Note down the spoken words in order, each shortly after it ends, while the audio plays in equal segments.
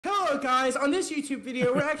guys, on this YouTube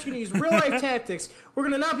video, we're actually going to use real-life tactics. We're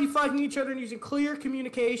going to not be fighting each other and using clear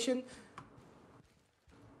communication.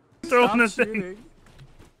 Throwing the thing.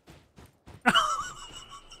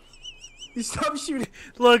 You stop shooting.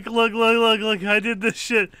 Look. I did this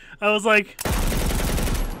shit. I was like...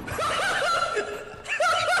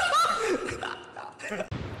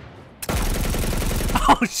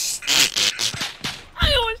 oh, shit.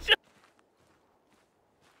 I almost shot.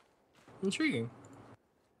 Intriguing.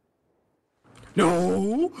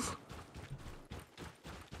 No!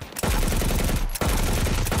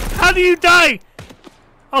 How do you die?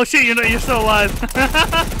 Oh shit, you're still alive.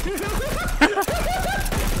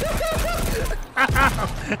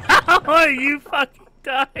 How are you fucking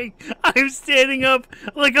dying? I'm standing up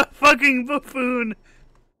like a fucking buffoon.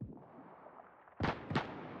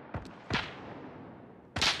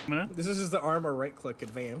 This is the armor right click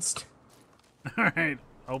advanced. Alright,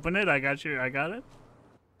 open it. I got you. I got it.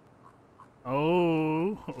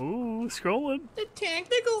 Oh, scrolling. The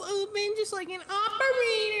tactical open just like an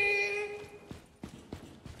operator.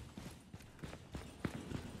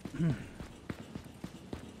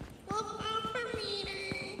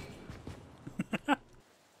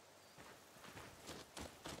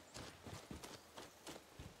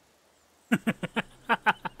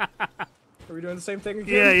 Are we doing the same thing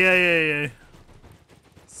again? Yeah.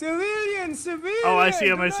 Civilian! Oh, I see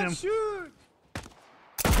him. I see him. Shoot.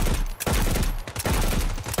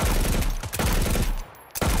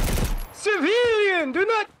 Civilian! Do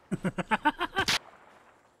not.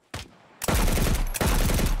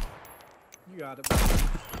 You got him.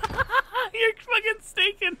 You're fucking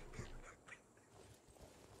stinking.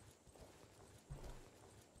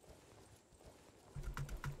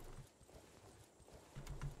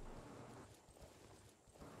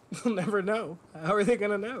 They'll never know. How are they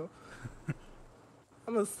gonna know?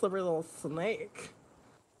 I'm a slippery little snake.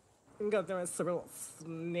 I'm gonna go through a slippery little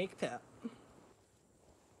snake pit.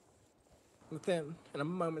 Within, in a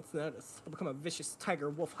moment's notice, I'll become a vicious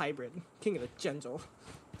tiger-wolf hybrid, king of the jungle.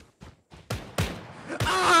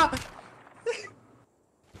 Ah! You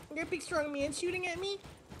got a big strong man shooting at me?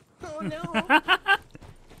 Oh no.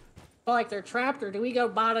 Like they're trapped, or do we go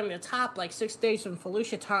bottom to top like 6 days when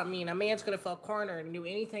Felicia taught me and a man's gonna feel cornered and do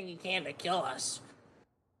anything he can to kill us?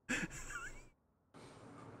 I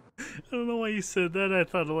don't know why you said that. I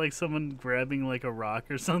thought of like someone grabbing like a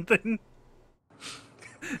rock or something.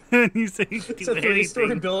 And you say do it's a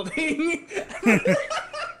 3-story building.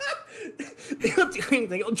 They don't do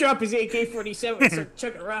anything. He'll drop his AK-47 and start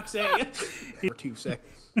chucking rocks at you. For 2 seconds.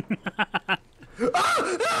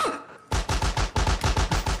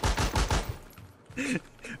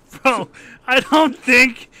 Bro, I don't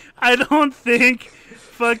think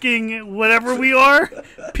fucking whatever we are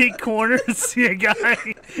peek corners see a guy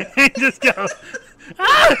and just go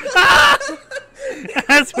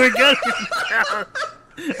as we're going down.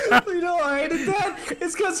 You know why I did that?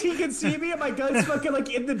 It's because he can see me and my gun's fucking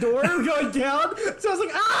like in the door going down. So I was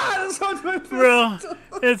like, ah! That's how my bro,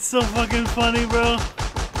 it's so fucking funny, bro.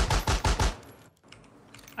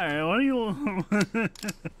 Alright, what do you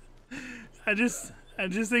I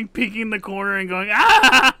just think peeking the corner and going,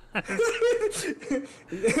 ah!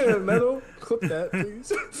 Yeah, Metal, clip that,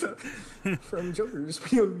 please. From Joker's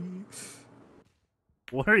POV.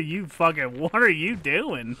 What are you doing? What are you?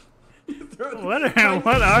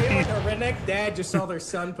 Like a redneck dad just saw their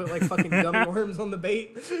son put like fucking gummy worms on the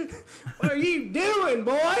bait. What are you doing,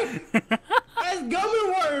 boy? That's gummy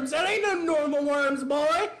worms. That ain't no normal worms,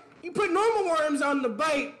 boy. You put normal worms on the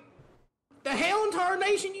bait. The hell in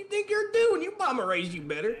tarnation you think you're doing? Your mama raised you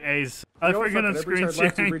better. Hey, I forgot on screen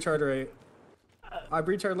sharing. Retard right. I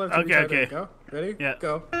retard left. Okay, retard okay. Right. Go. Ready? Yeah.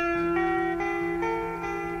 Go.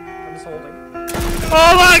 I'm just holding.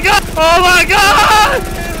 Oh my god! Oh my god!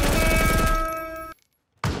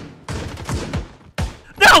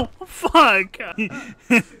 No! Fuck! I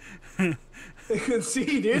can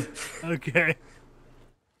see, dude. Okay.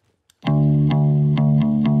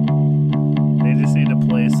 They just need to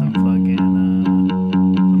play some fucking,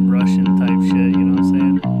 some Russian type shit, you know what I'm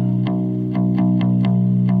saying?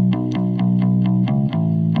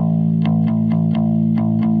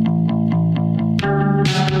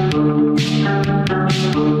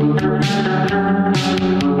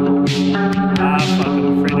 Ah, fuck,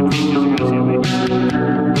 I'm afraid to peek because you're gonna see me.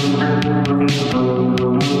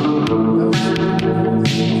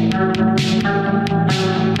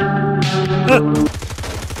 Okay.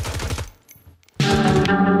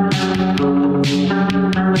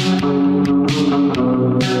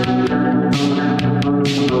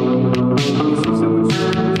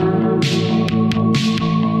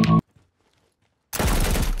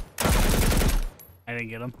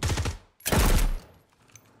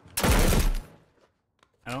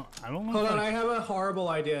 I don't know. Hold on, I have a horrible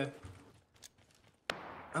idea.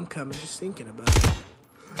 I'm coming, just thinking about it.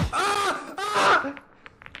 Ah! Ah!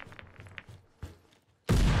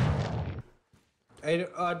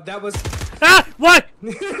 That was. Ah! What?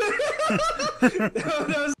 that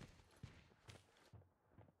was.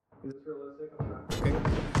 Is this realistic? Okay.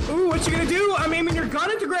 Ooh, what you gonna do? I'm aiming your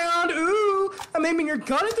gun at the ground. Ooh, I'm aiming your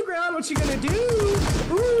gun at the ground. What you gonna do?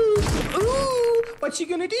 Ooh, ooh, what you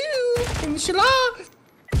gonna do? Inshallah.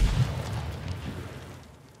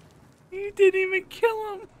 You didn't even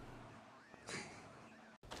kill him.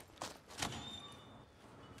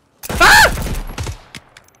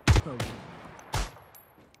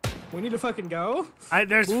 We need to fucking go.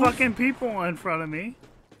 There's fucking people in front of me.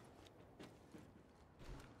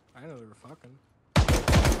 I know they were fucking.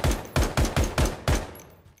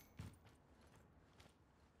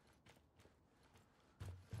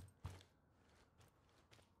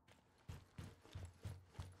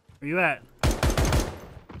 Where you at?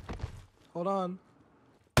 Hold on.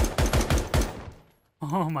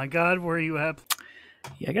 Oh my god, where are you at?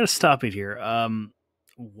 Yeah, I gotta stop it here.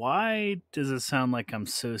 Why does it sound like I'm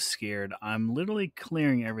so scared? I'm literally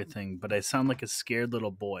clearing everything, but I sound like a scared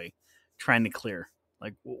little boy trying to clear.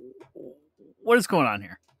 Like, what is going on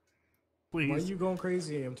here? Please. Why are you going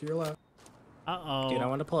crazy? I'm to your left. Uh-oh. Dude, I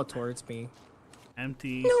want to pull it towards me.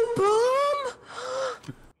 Empty. No bomb!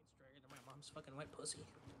 My mom's fucking wet pussy.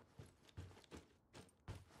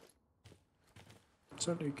 It's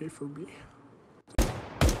not AK for me.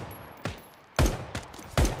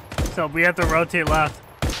 So we have to rotate left.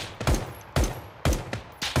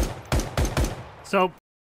 So.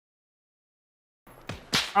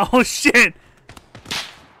 Oh shit!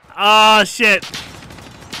 Oh shit!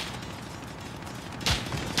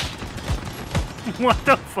 What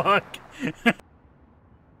the fuck?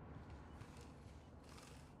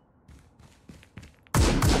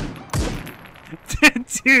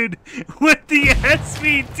 Dude, with the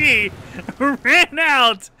SVT, ran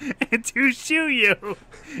out to shoot you.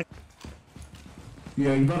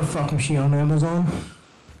 Yeah, you bought a fuck machine on Amazon?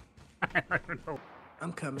 I don't know.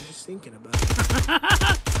 I'm coming, just thinking about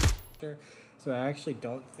it. So I actually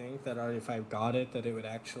don't think that if I got it, that it would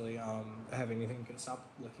actually have anything that can stop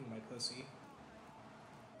licking my pussy.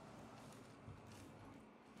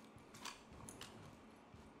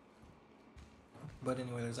 But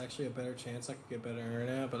anyway, there's actually a better chance I could get better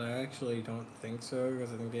internet, but I actually don't think so,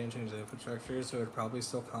 because I think they didn't change the infrastructure, so it would probably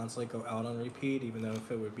still constantly go out on repeat, even though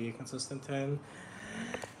if it would be a consistent 10.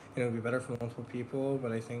 It would be better for multiple people,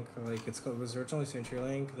 but I think like it was originally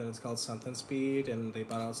CenturyLink, then it's called something speed, and they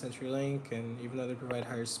bought out CenturyLink, and even though they provide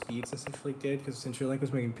higher speeds than CenturyLink did, because CenturyLink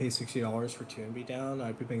was making pay $60 for 2 MB down,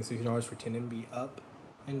 I'd be paying $60 for 10 MB up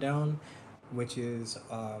and down, which is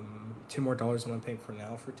 $10 more than I'm paying for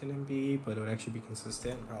now for 10 MB, but it would actually be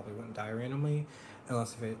consistent and probably wouldn't die randomly,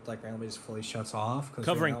 unless if it like randomly just fully shuts off,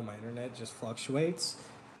 because right now my internet just fluctuates.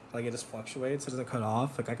 Like it just fluctuates, it doesn't cut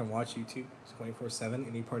off. Like I can watch YouTube 24/7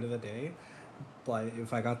 any part of the day. But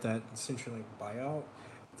if I got that CenturyLink buyout,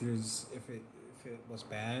 if it was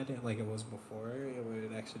bad like it was before, it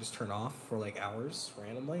would actually just turn off for like hours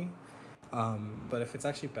randomly. But if it's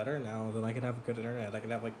actually better now, then I can have good internet. I can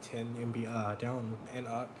have like 10 MB down and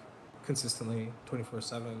up consistently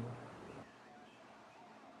 24/7.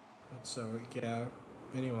 So yeah.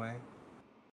 Anyway.